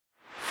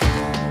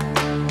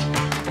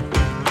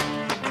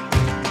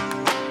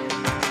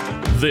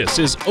This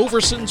is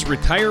Overson's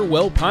Retire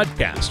Well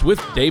podcast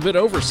with David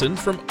Overson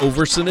from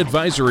Overson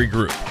Advisory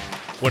Group.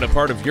 When a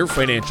part of your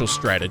financial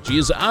strategy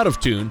is out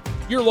of tune,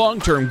 your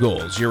long-term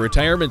goals, your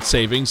retirement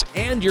savings,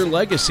 and your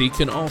legacy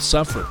can all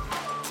suffer.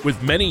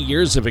 With many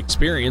years of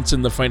experience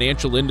in the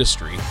financial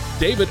industry,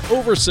 David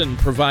Overson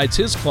provides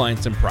his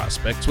clients and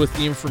prospects with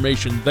the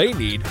information they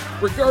need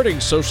regarding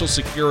Social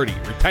Security,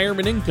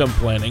 retirement income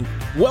planning,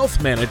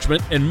 wealth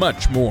management, and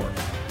much more.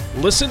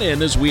 Listen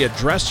in as we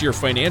address your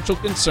financial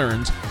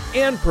concerns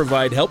and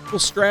provide helpful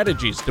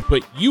strategies to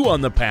put you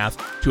on the path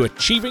to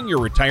achieving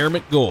your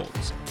retirement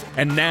goals.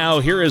 And now,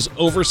 here is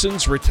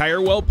Overson's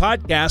Retire Well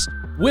podcast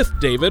with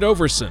David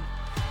Overson.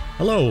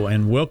 Hello,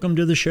 and welcome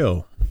to the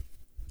show.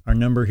 Our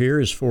number here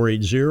is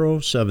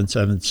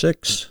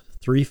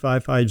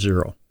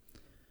 480-776-3550.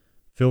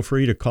 Feel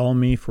free to call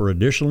me for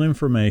additional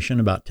information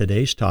about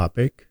today's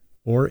topic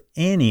or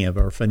any of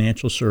our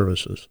financial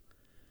services.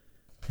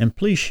 And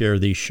please share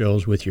these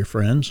shows with your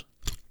friends.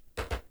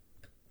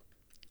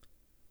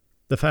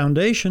 The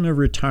foundation of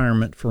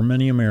retirement for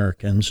many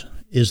Americans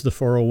is the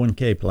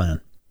 401k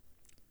plan.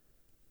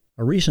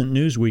 A recent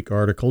Newsweek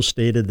article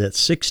stated that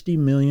 60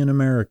 million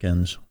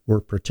Americans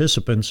were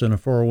participants in a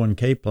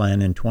 401k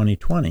plan in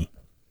 2020.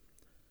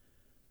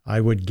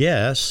 I would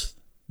guess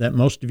that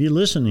most of you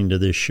listening to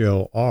this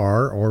show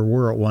are or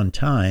were at one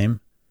time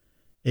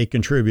a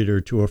contributor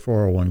to a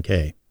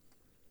 401k.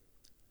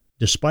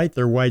 Despite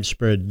their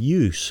widespread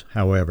use,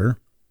 however,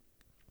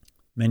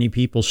 many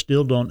people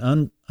still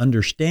don't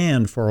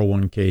understand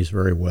 401ks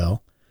very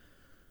well.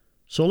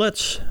 So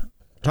let's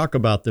talk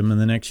about them in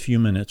the next few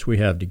minutes we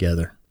have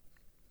together.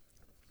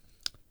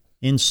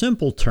 In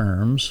simple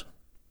terms,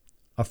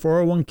 a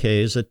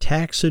 401k is a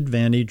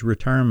tax-advantaged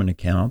retirement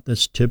account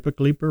that's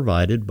typically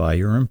provided by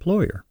your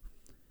employer.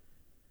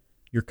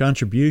 Your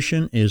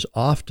contribution is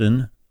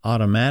often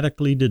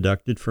automatically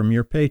deducted from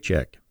your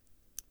paycheck.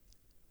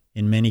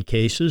 In many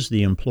cases,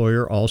 the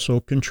employer also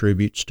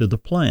contributes to the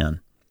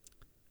plan,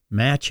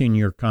 matching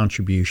your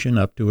contribution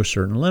up to a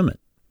certain limit.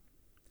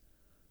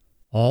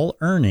 All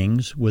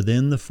earnings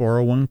within the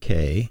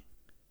 401k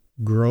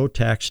grow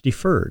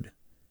tax-deferred,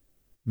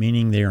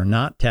 meaning they are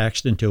not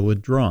taxed until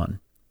withdrawn.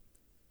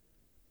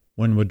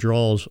 When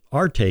withdrawals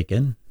are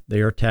taken, they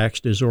are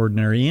taxed as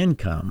ordinary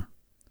income,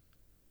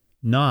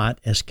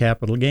 not as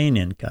capital gain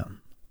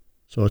income.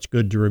 So it's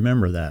good to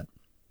remember that.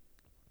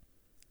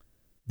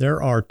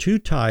 There are two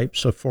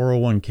types of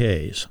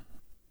 401ks,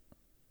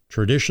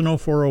 traditional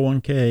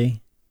 401k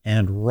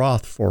and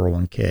Roth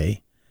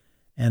 401k,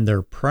 and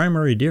their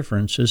primary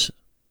difference is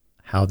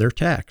how they're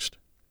taxed.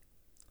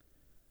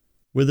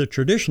 With a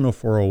traditional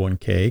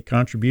 401k,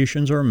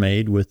 contributions are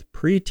made with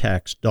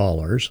pre-tax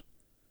dollars,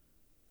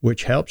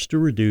 which helps to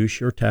reduce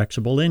your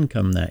taxable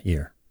income that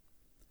year.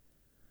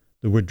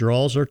 The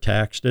withdrawals are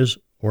taxed as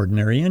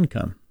ordinary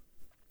income.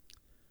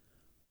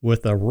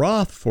 With a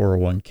Roth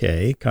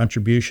 401k,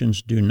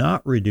 contributions do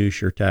not reduce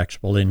your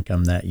taxable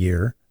income that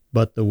year,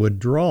 but the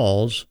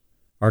withdrawals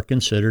are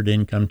considered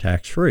income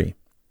tax-free.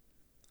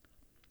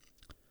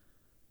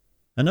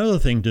 Another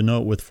thing to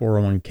note with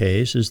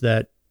 401ks is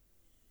that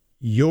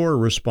you're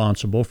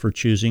responsible for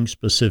choosing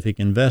specific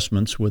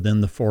investments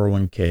within the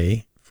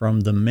 401k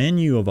from the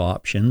menu of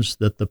options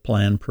that the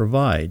plan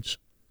provides.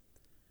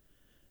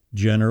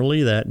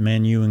 Generally, that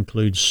menu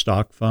includes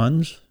stock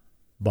funds,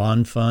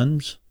 bond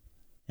funds,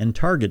 and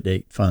target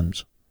date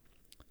funds.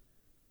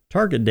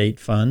 Target date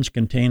funds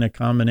contain a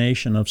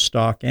combination of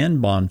stock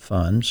and bond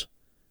funds,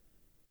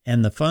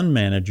 and the fund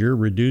manager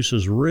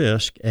reduces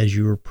risk as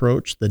you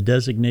approach the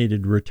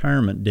designated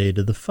retirement date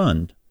of the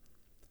fund.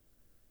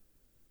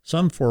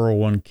 Some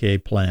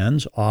 401k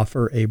plans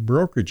offer a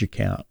brokerage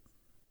account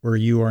where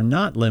you are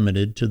not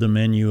limited to the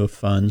menu of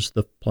funds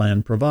the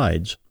plan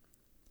provides.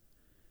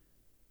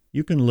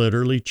 You can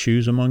literally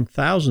choose among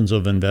thousands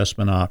of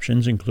investment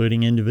options,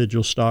 including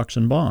individual stocks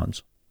and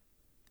bonds.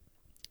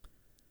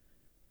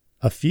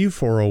 A few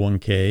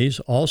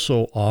 401ks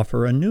also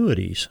offer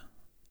annuities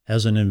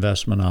as an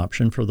investment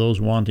option for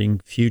those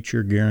wanting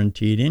future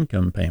guaranteed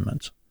income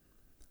payments.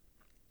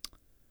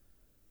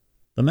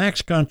 The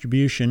max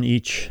contribution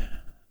each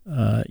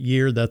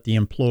year that the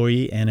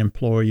employee and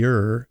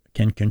employer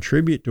can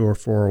contribute to a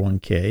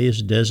 401k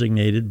is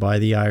designated by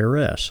the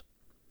IRS.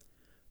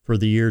 For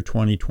the year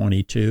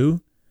 2022,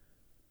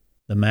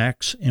 the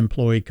max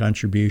employee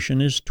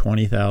contribution is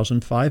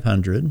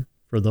 $20,500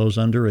 for those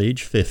under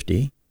age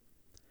 50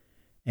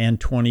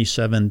 and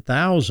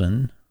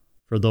 $27,000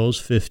 for those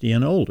 50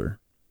 and older.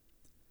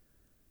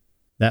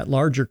 That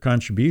larger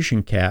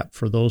contribution cap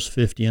for those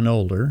 50 and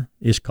older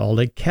is called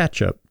a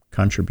catch-up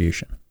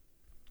contribution.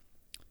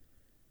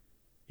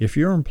 If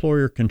your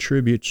employer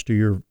contributes to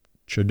your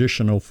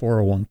traditional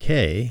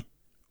 401k,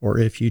 or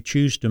if you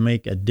choose to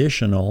make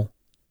additional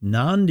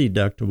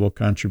non-deductible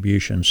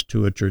contributions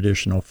to a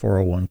traditional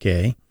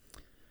 401k,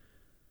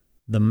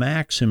 the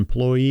max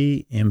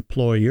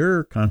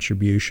employee-employer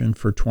contribution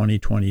for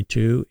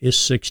 2022 is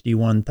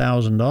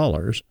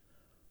 $61,000,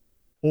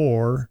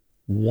 or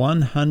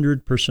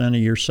 100% of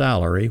your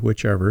salary,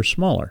 whichever is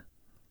smaller.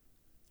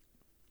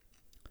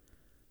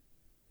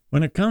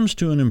 When it comes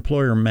to an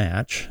employer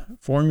match,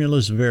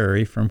 formulas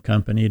vary from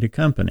company to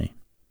company.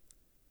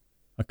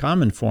 A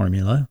common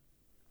formula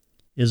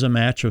is a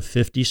match of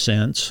 50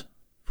 cents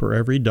for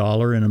every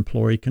dollar an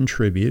employee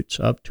contributes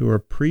up to a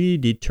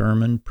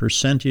predetermined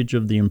percentage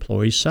of the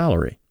employee's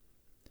salary.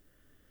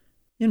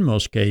 In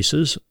most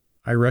cases,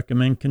 I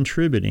recommend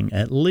contributing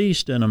at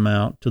least an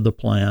amount to the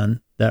plan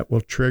that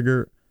will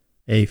trigger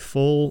a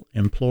full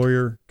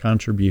employer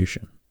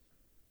contribution.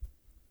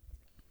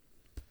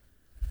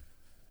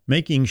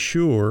 Making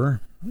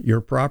sure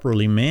you're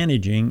properly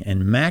managing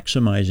and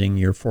maximizing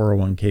your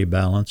 401k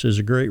balance is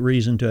a great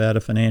reason to add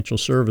a financial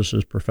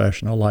services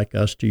professional like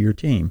us to your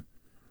team.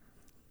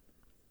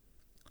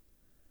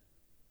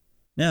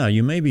 Now,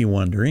 you may be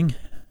wondering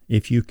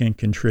if you can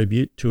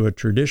contribute to a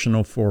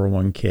traditional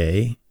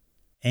 401k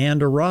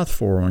and a Roth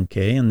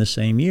 401k in the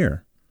same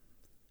year.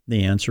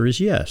 The answer is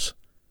yes.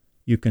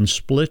 You can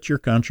split your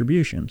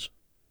contributions.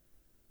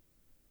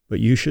 But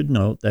you should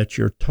note that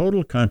your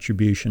total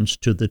contributions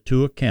to the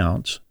two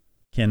accounts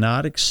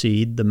cannot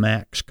exceed the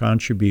max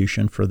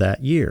contribution for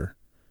that year,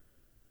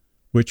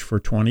 which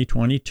for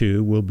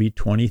 2022 will be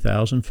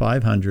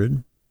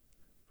 $20,500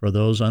 for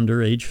those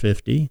under age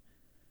 50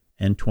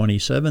 and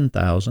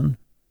 $27,000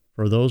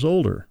 for those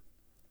older,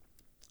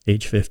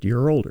 age 50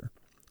 or older.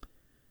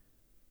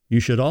 You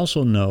should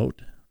also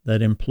note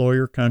that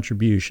employer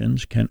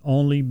contributions can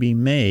only be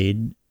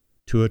made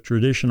to a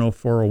traditional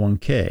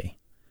 401k.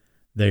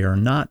 They are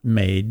not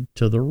made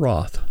to the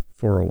Roth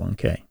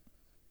 401k.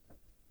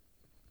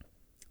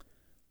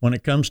 When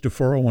it comes to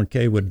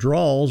 401k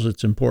withdrawals,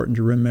 it's important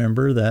to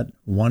remember that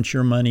once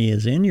your money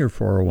is in your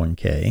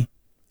 401k,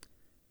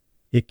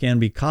 it can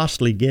be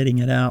costly getting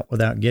it out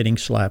without getting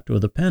slapped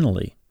with a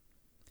penalty.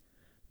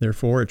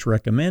 Therefore, it's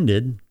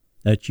recommended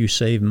that you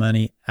save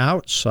money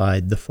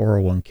outside the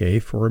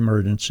 401k for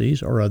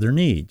emergencies or other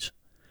needs.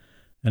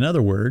 In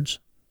other words,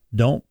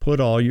 don't put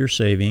all your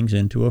savings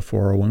into a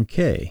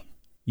 401k.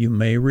 You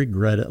may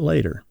regret it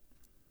later.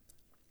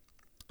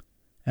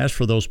 As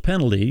for those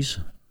penalties,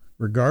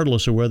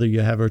 regardless of whether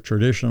you have a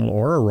traditional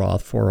or a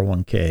Roth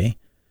 401k,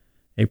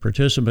 a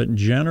participant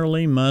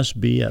generally must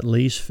be at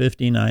least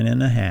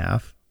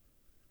 59.5,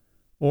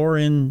 or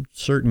in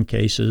certain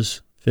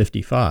cases,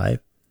 55,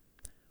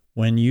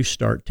 when you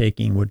start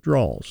taking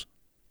withdrawals.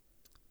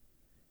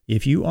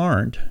 If you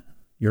aren't,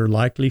 you're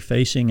likely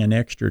facing an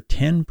extra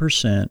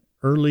 10%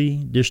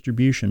 early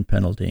distribution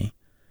penalty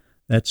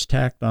that's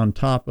tacked on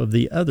top of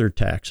the other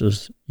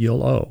taxes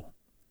you'll owe.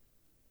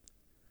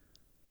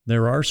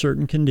 There are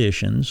certain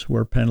conditions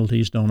where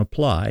penalties don't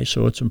apply,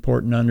 so it's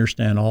important to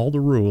understand all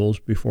the rules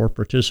before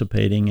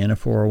participating in a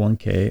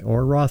 401k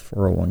or Roth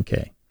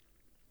 401k.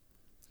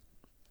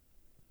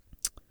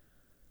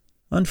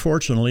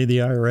 Unfortunately, the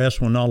IRS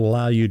will not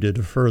allow you to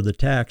defer the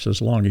tax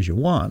as long as you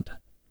want.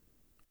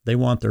 They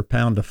want their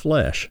pound of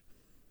flesh.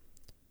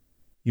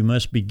 You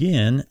must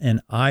begin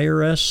an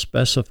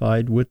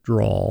IRS-specified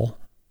withdrawal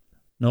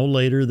no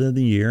later than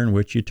the year in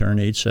which you turn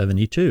age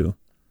 72.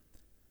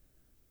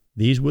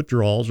 These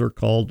withdrawals are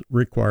called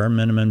Required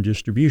Minimum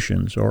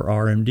Distributions, or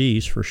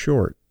RMDs for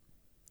short.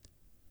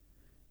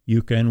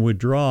 You can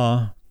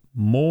withdraw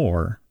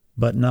more,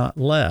 but not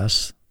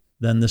less,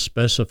 than the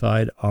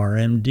specified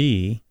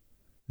RMD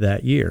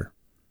that year.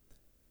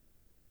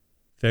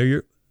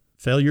 Failure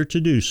to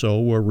do so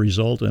will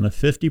result in a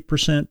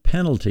 50%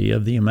 penalty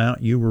of the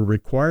amount you were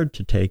required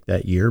to take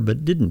that year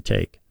but didn't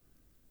take.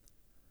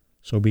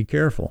 So be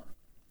careful.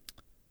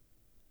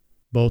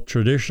 Both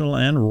traditional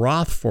and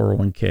Roth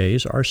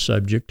 401ks are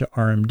subject to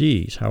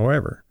RMDs.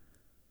 However,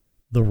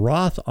 the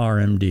Roth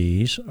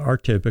RMDs are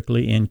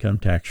typically income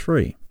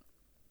tax-free.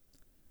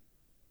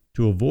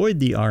 To avoid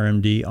the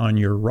RMD on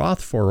your Roth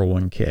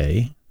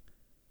 401k,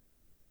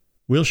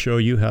 we'll show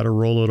you how to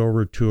roll it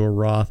over to a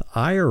Roth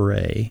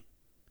IRA,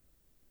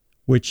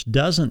 which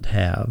doesn't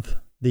have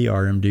the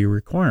RMD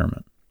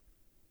requirement.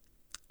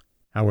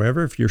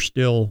 However, if you're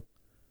still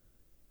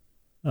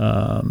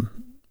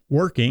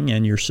working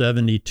and you're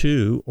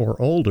 72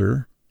 or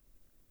older,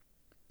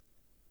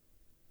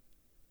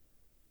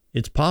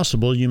 it's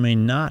possible you may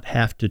not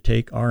have to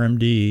take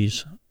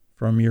RMDs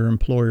from your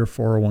employer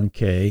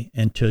 401k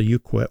until you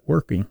quit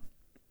working.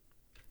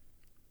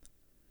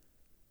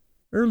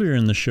 Earlier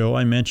in the show,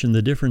 I mentioned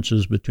the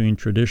differences between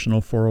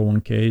traditional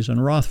 401ks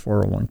and Roth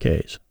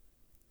 401ks.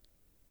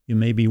 You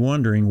may be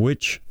wondering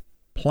which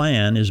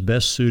plan is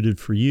best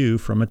suited for you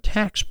from a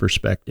tax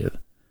perspective.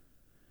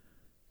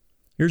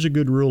 Here's a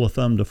good rule of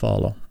thumb to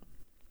follow.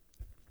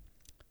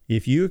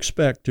 If you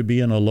expect to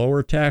be in a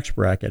lower tax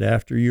bracket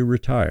after you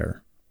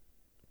retire,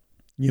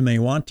 you may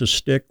want to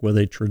stick with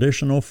a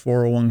traditional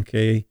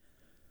 401k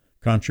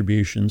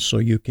contribution so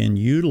you can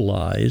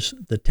utilize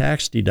the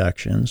tax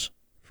deductions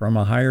from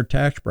a higher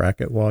tax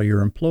bracket while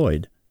you're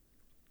employed.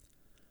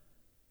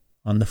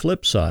 On the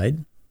flip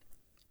side,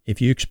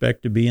 if you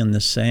expect to be in the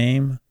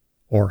same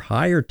or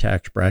higher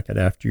tax bracket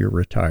after you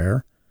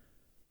retire,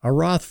 a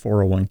Roth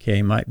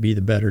 401k might be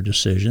the better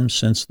decision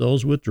since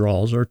those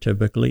withdrawals are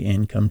typically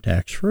income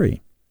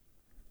tax-free.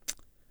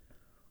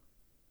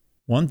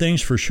 One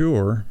thing's for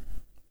sure,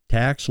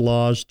 tax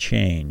laws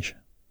change.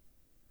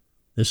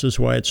 This is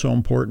why it's so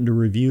important to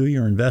review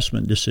your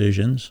investment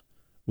decisions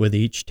with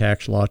each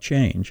tax law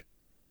change.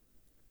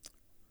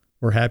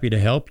 We're happy to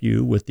help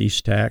you with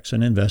these tax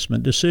and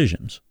investment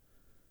decisions.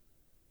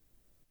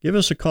 Give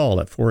us a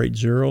call at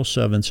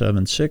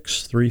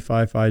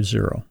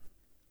 480-776-3550.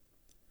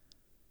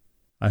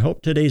 I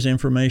hope today's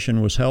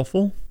information was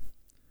helpful.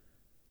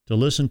 To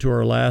listen to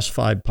our last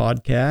 5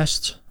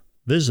 podcasts,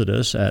 visit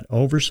us at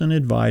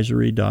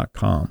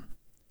oversonadvisory.com.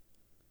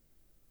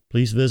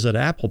 Please visit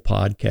Apple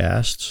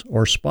Podcasts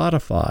or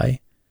Spotify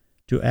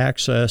to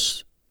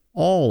access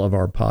all of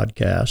our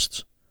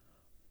podcasts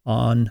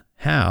on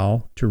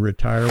how to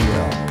retire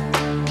well.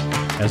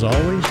 As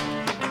always,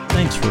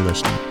 thanks for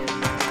listening.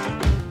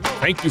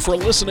 Thank you for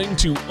listening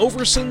to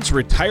Overson's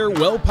Retire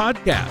Well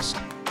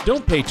podcast.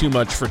 Don't pay too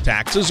much for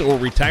taxes or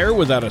retire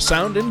without a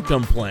sound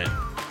income plan.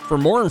 For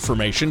more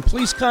information,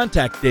 please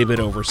contact David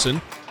Overson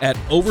at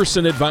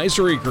Overson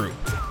Advisory Group.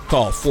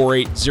 Call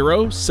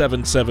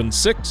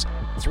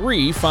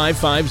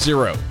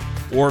 480-776-3550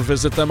 or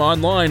visit them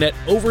online at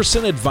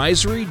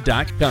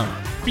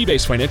oversonadvisory.com.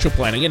 Fee-based financial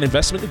planning and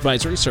investment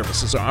advisory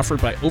services are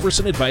offered by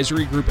Overson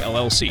Advisory Group,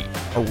 LLC,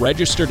 a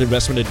registered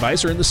investment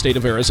advisor in the state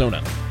of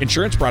Arizona.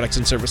 Insurance products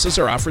and services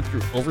are offered through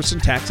Overson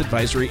Tax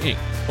Advisory, Inc.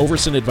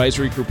 Overson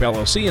Advisory Group,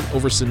 LLC, and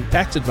Overson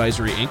Tax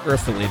Advisory, Inc. are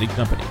affiliated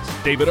companies.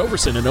 David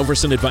Overson and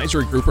Overson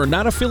Advisory Group are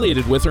not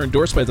affiliated with or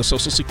endorsed by the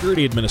Social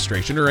Security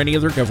Administration or any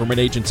other government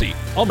agency.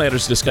 All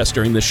matters discussed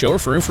during this show are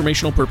for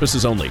informational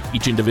purposes only.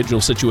 Each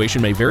individual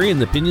situation may vary, and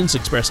the opinions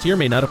expressed here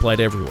may not apply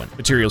to everyone.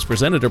 Materials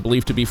presented are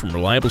believed to be from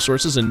reliable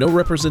sources, and no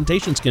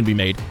representations can be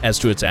made as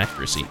to its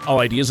accuracy. All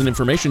ideas and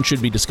information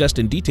should be discussed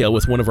in detail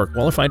with one of our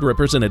qualified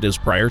representatives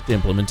prior to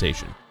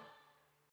implementation.